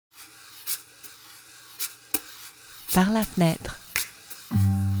par la fenêtre.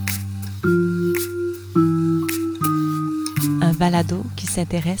 Un balado qui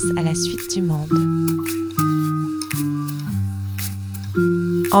s'intéresse à la suite du monde.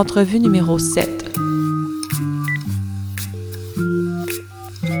 Entrevue numéro 7.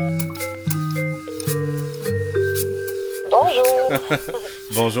 Bonjour.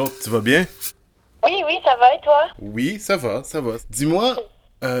 Bonjour, tu vas bien? Oui, ça va et toi? Oui, ça va, ça va. Dis-moi,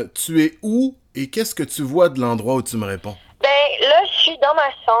 tu es où et qu'est-ce que tu vois de l'endroit où tu me réponds? Ben là, je suis dans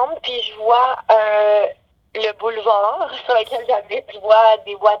ma chambre, puis je vois le boulevard sur lequel j'habite. Je vois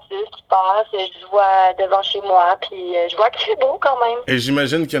des voitures qui passent, je vois devant chez moi, puis je vois que c'est beau quand même. Et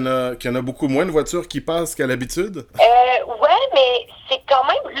j'imagine qu'il y en a beaucoup moins de voitures qui passent qu'à l'habitude? Ouais, mais c'est quand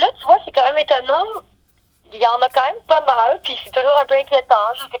même, là, tu vois, c'est quand même étonnant. Il y en a quand même pas mal, puis c'est toujours un peu inquiétant.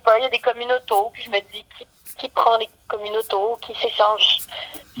 Je sais pas, il y a des communautos, puis je me dis, qui prend les communautos, qui s'échange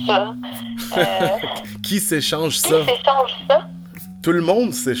ça? Qui s'échange Qui ça? s'échange ça? Tout le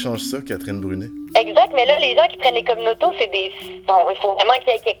monde s'échange ça, Catherine Brunet. Exact, mais là, les gens qui prennent les communautos, c'est des... Bon, il faut vraiment qu'ils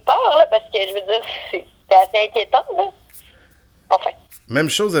aillent quelque part, là, parce que, je veux dire, c'est assez inquiétant, là. Enfin. Même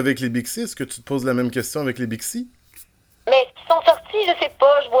chose avec les Bixi. Est-ce que tu te poses la même question avec les Bixi? Mais est-ce qu'ils sont sortis? Je sais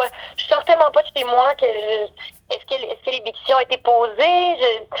pas. Je sors tellement pas de chez moi que est-ce que les Bixi ont été posés?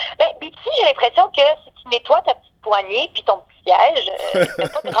 Ben, Bixi, j'ai l'impression que si tu nettoies ta petite poignée puis ton petit siège, t'as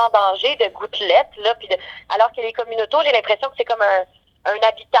pas de grand danger de gouttelettes, là. Alors que les communautos, j'ai l'impression que c'est comme un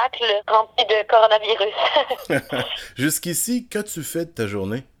habitacle rempli de coronavirus. Jusqu'ici, qu'as-tu fait de ta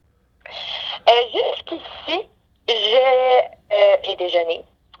journée? Jusqu'ici, j'ai déjeuné.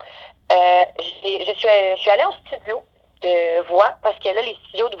 Je suis allée en studio de voix, parce que là, les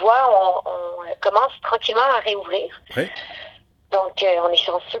studios de voix, on commence tranquillement à réouvrir. Oui. Donc, on est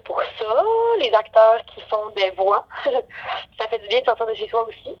chanceux pour ça. Les acteurs qui font des voix, ça fait du bien de sortir de chez soi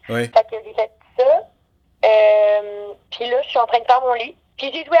aussi. Oui. Fait que j'ai fait ça. Puis là, je suis en train de faire mon lit.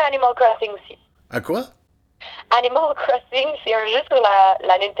 Puis j'ai joué à Animal Crossing aussi. À quoi? Animal Crossing, c'est un jeu sur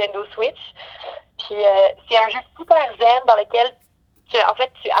la Nintendo Switch. Puis c'est un jeu super zen dans lequel tu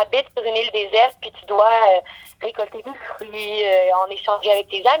habites sur une île déserte, puis tu dois récolter des fruits, en échanger avec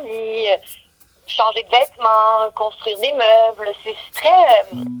tes amis, changer de vêtements, construire des meubles.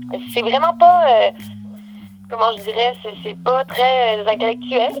 C'est vraiment pas, comment je dirais, c'est pas très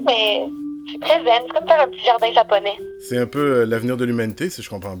intellectuel, mais c'est très zen. C'est comme faire un petit jardin japonais. C'est un peu l'avenir de l'humanité, si je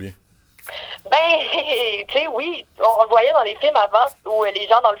comprends bien. Ben, tu sais, oui, on le voyait dans les films avant, où les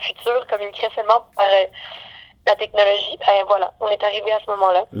gens dans le futur communiqueraient seulement par la technologie. Ben voilà, on est arrivé à ce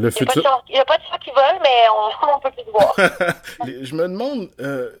moment-là. Il n'y a pas de chat qui vole, mais on peut plus se voir. Je me demande,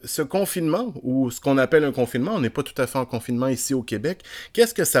 ce confinement, ou ce qu'on appelle un confinement, on n'est pas tout à fait en confinement ici au Québec,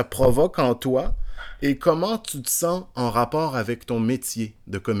 qu'est-ce que ça provoque en toi et comment tu te sens en rapport avec ton métier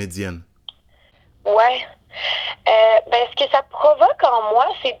de comédienne? Ouais. Ben, ce que ça provoque en moi,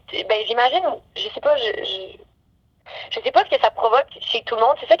 c'est, ben, j'imagine, je sais pas, je sais pas ce que ça provoque chez tout le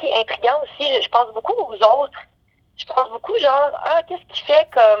monde. C'est ça qui est intriguant aussi. Je pense beaucoup aux autres. Je pense beaucoup genre, qu'est-ce qui fait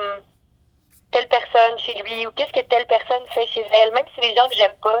comme telle personne chez lui, ou qu'est-ce que telle personne fait chez elle. Même si c'est des gens que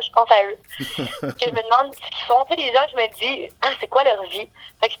j'aime pas, je pense à eux. Que je me demande ce qu'ils font. Tu sais, des gens, je me dis, c'est quoi leur vie?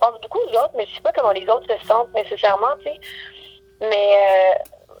 Fait que je pense beaucoup aux autres, mais je sais pas comment les autres se sentent nécessairement, tu sais. Mais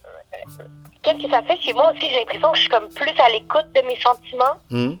qu'est-ce que ça fait chez moi aussi? J'ai l'impression que je suis comme plus à l'écoute de mes sentiments.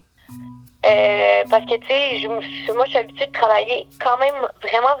 Parce que, tu sais, moi, je suis habituée de travailler quand même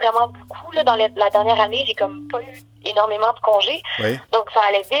vraiment, vraiment beaucoup. Là, dans la dernière année, j'ai comme pas eu énormément de congés. Oui. Donc, ça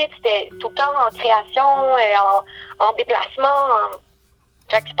allait vite. C'était tout le temps en création, en déplacement.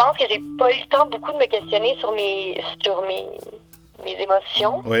 Fait que je pense que j'ai pas eu le temps beaucoup de me questionner sur mes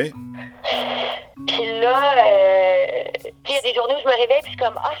émotions. Oui. Puis là, il y a des journées où je me réveille, puis je suis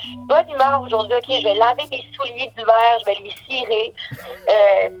comme, je suis de bonne humeur aujourd'hui, ok, je vais laver mes souliers d'hiver, je vais les cirer.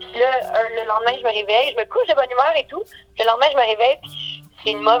 Puis là, le lendemain, je me réveille, je me couche de bonne humeur et tout. Puis le lendemain, je me réveille, puis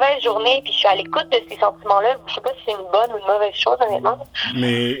c'est une mauvaise journée, puis je suis à l'écoute de ces sentiments-là. Je sais pas si c'est une bonne ou une mauvaise chose, honnêtement.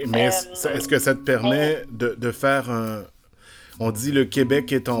 Mais est-ce que ça te permet de faire un... On dit le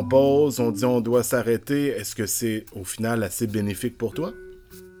Québec est en pause, on dit on doit s'arrêter. Est-ce que c'est au final assez bénéfique pour toi?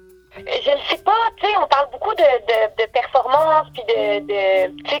 Je ne sais pas, tu sais, on parle beaucoup de performance, puis tu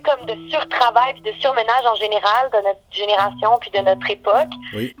sais, comme de surtravail, puis de surmenage en général de notre génération, puis de notre époque.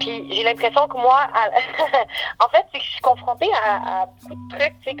 Oui. Puis j'ai l'impression que moi, en fait, c'est que je suis confrontée à beaucoup de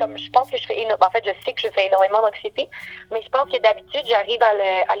trucs, tu sais, comme je pense que je fais en fait, je sais que je fais énormément d'anxiété, mais je pense que d'habitude, j'arrive à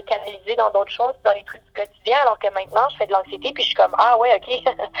le canaliser dans d'autres choses, dans les trucs du quotidien, alors que maintenant, je fais de l'anxiété, puis je suis comme, ouais, ok,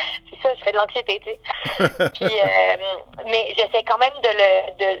 c'est ça, je fais de l'anxiété, tu sais. Puis, mais j'essaie quand même de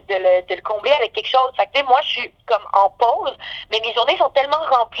le combler avec quelque chose. Fait que, tu sais, moi, je suis comme en pause, mais mes journées sont tellement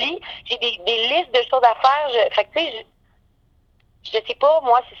remplies, j'ai des listes de choses à faire. Fait que, tu sais, je sais pas,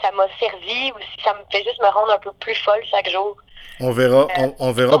 moi, si ça m'a servi ou si ça me fait juste me rendre un peu plus folle chaque jour. On verra,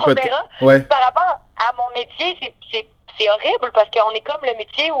 on verra On peut-être. verra. Ouais. Par rapport à mon métier, c'est horrible parce qu'on est comme le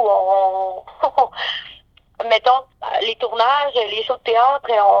métier où mettons, les tournages, les shows de théâtre,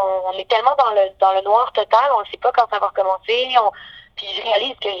 on est tellement dans le noir total, on ne sait pas quand ça va recommencer. Puis je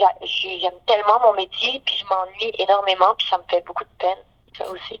réalise que j'aime tellement mon métier, puis je m'ennuie énormément, puis ça me fait beaucoup de peine, ça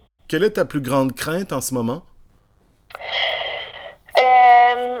aussi. Quelle est ta plus grande crainte en ce moment?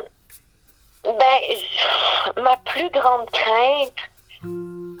 Ma plus grande crainte,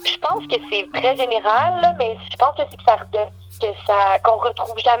 je pense que c'est très général, là, mais je pense que c'est qu'on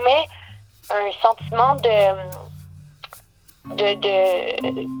retrouve jamais un sentiment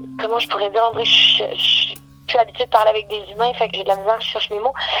comment je pourrais dire, André, je suis plus habituée de parler avec des humains, fait que j'ai de la misère, je cherche mes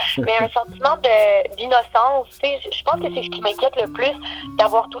mots, mais un sentiment d'innocence, tu sais, je pense que c'est ce qui m'inquiète le plus,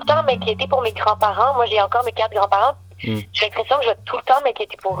 d'avoir tout le temps à m'inquiéter pour mes grands-parents. Moi, j'ai encore mes 4 grands-parents, j'ai l'impression que je vais tout le temps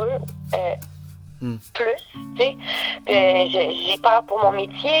m'inquiéter pour eux, plus, tu sais. J'ai peur pour mon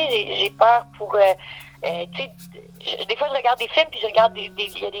métier, j'ai peur pour, tu sais, des fois je regarde des films puis je regarde il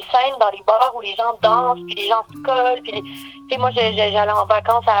y a des scènes dans les bars où les gens dansent puis les gens se collent puis tu sais, moi j'allais en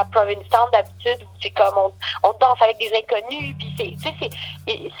vacances à Provincetown d'habitude où c'est comme on danse avec des inconnus puis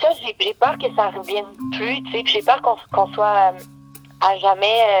ça j'ai peur que ça revienne plus, tu sais, puis j'ai peur qu'on soit à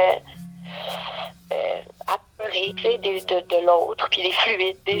jamais apeuré, tu sais, de l'autre puis des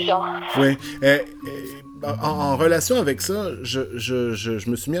fluides des gens. Oui. En relation avec ça, je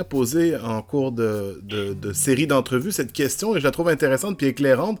me suis mis à poser en cours de série d'entrevues cette question et je la trouve intéressante puis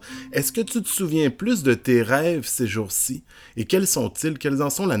éclairante. Est-ce que tu te souviens plus de tes rêves ces jours-ci? Et quels sont-ils? Quelles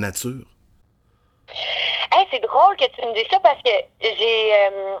en sont la nature? Hey, c'est drôle que tu me dises ça parce que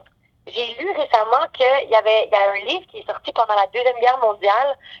j'ai lu récemment qu'il y a un livre qui est sorti pendant la Deuxième Guerre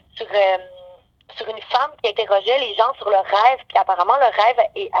mondiale sur une femme qui interrogeait les gens sur leur rêve, puis apparemment le rêve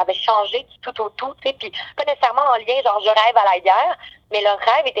avait changé du tout au tout, tu sais, puis pas nécessairement en lien, genre je rêve à la guerre, mais leur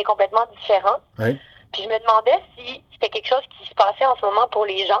rêve était complètement différent. Oui. Puis je me demandais si c'était quelque chose qui se passait en ce moment pour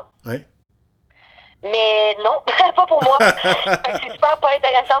les gens. Oui. Mais non, pas pour moi. C'est super pas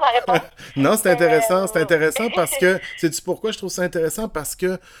intéressant ma réponse. Non, c'est intéressant parce que, sais-tu pourquoi je trouve ça intéressant? Parce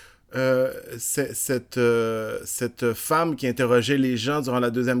que cette femme qui interrogeait les gens durant la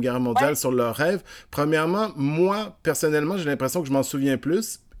Deuxième Guerre mondiale sur leurs rêves, premièrement, moi, personnellement, j'ai l'impression que je m'en souviens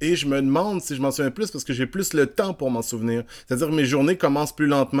plus et je me demande si je m'en souviens plus parce que j'ai plus le temps pour m'en souvenir. C'est-à-dire que mes journées commencent plus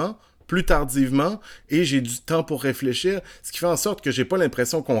lentement, plus tardivement et j'ai du temps pour réfléchir, ce qui fait en sorte que j'ai pas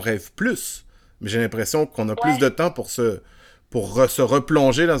l'impression qu'on rêve plus, mais j'ai l'impression qu'on a plus de temps pour se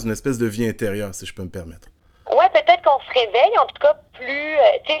replonger dans une espèce de vie intérieure, si je peux me permettre. Ouais, peut-être qu'on se réveille, en tout cas, plus,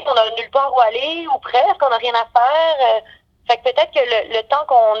 tu sais, on a nulle part où aller, ou presque, on n'a rien à faire. Fait que peut-être que le temps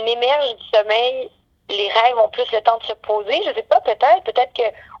qu'on émerge du sommeil, les rêves ont plus le temps de se poser. Je sais pas, peut-être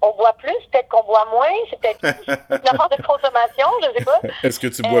qu'on boit plus, peut-être qu'on boit moins, c'est peut-être une affaire de consommation, je sais pas. Est-ce que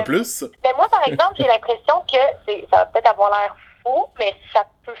tu bois plus? Ben moi, par exemple, j'ai l'impression que, ça va peut-être avoir l'air fou, mais ça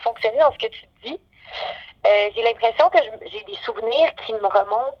peut fonctionner dans ce que tu dis. J'ai l'impression que j'ai des souvenirs qui me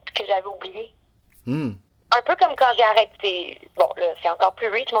remontent, que j'avais oubliés. Un peu comme quand j'ai arrêté, bon là c'est encore plus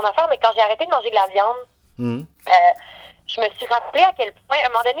rich mon affaire, mais quand j'ai arrêté de manger de la viande, je me suis rappelé à quel point, à un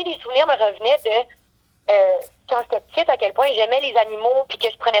moment donné, les souvenirs me revenaient de quand j'étais petite, à quel point j'aimais les animaux, puis que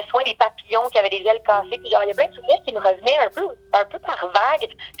je prenais soin des papillons qui avaient des ailes cassées, puis genre il y a plein de souvenirs qui me revenaient un peu par vague,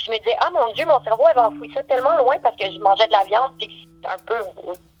 puis je me disais, ah mon Dieu, mon cerveau avait enfoui ça tellement loin parce que je mangeais de la viande, puis c'est un peu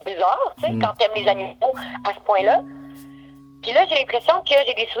bizarre, tu sais, quand t'aimes les animaux à ce point-là. Puis là, j'ai l'impression que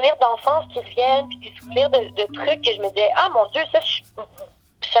j'ai des souvenirs d'enfance qui reviennent, puis des souvenirs de trucs que je me disais, ah mon Dieu, ça, je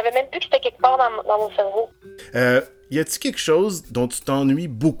savais même plus que c'était quelque part dans mon cerveau. Y a-t-il quelque chose dont tu t'ennuies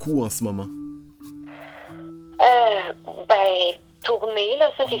beaucoup en ce moment? Tourner, là,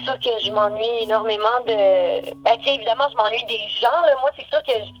 ça, c'est sûr que je m'ennuie énormément de... tu sais, évidemment, je m'ennuie des gens, là. Moi, c'est sûr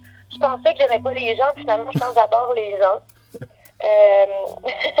que je pensais que j'aimais pas les gens, puis finalement, je pense que j'adore les gens.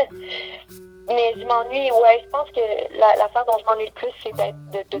 Mais je m'ennuie, je pense que l'affaire dont je m'ennuie le plus, c'est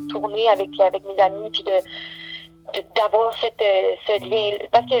de tourner avec mes amis, puis d'avoir ce lien.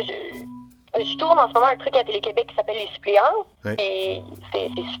 Parce que je tourne en ce moment un truc à Télé-Québec qui s'appelle Les Suppléants, et c'est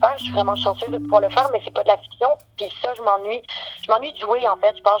super, je suis vraiment chanceuse de pouvoir le faire, mais c'est pas de la fiction, puis ça, je m'ennuie de jouer, en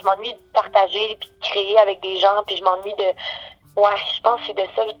fait, je m'ennuie de partager, puis de créer avec des gens, puis je m'ennuie je pense que c'est de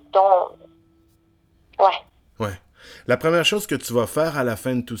ça dont... Ouais. La première chose que tu vas faire à la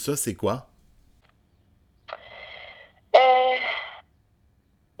fin de tout ça, c'est quoi?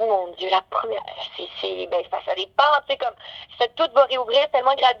 Mon Dieu, la première, ben, ça dépend, tu sais, comme, ça, tout va réouvrir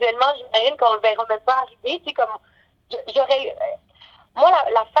tellement graduellement, j'imagine qu'on le verra même pas arriver, tu sais, comme, j'aurais, moi,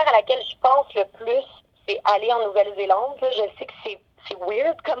 l'affaire à laquelle je pense le plus, c'est aller en Nouvelle-Zélande, là. Je sais que c'est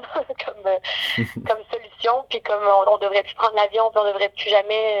weird comme solution, puis comme on devrait plus prendre l'avion, puis on devrait plus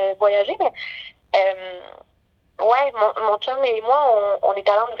jamais voyager, mais ouais, mon chum et moi, on est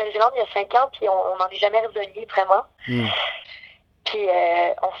allés en Nouvelle-Zélande il y a 5 ans, puis on n'en est jamais revenu vraiment. Puis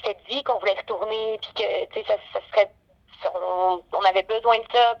on s'était dit qu'on voulait retourner, puis que, tu sais, ça serait... On avait besoin de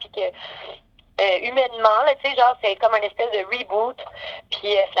ça, puis que humainement, là, tu sais, genre, c'est comme une espèce de reboot.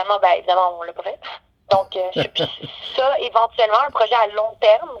 Puis finalement, ben évidemment, on l'a pas fait. Donc, ça, éventuellement, un projet à long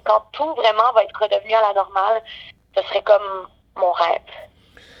terme, quand tout vraiment va être redevenu à la normale, ce serait comme mon rêve.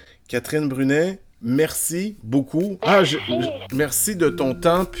 Catherine Brunet, merci beaucoup. Merci de ton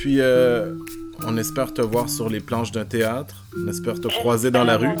temps, puis on espère te voir sur les planches d'un théâtre. On espère te croiser dans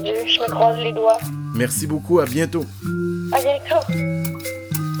la rue. Mon Dieu, je me croise les doigts. Merci beaucoup, à bientôt. À bientôt.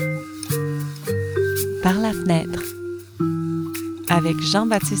 Par la fenêtre, avec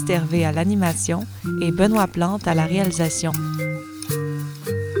Jean-Baptiste Hervé à l'animation et Benoît Plante à la réalisation.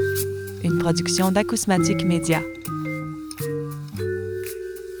 Une production d'Acousmatique Média.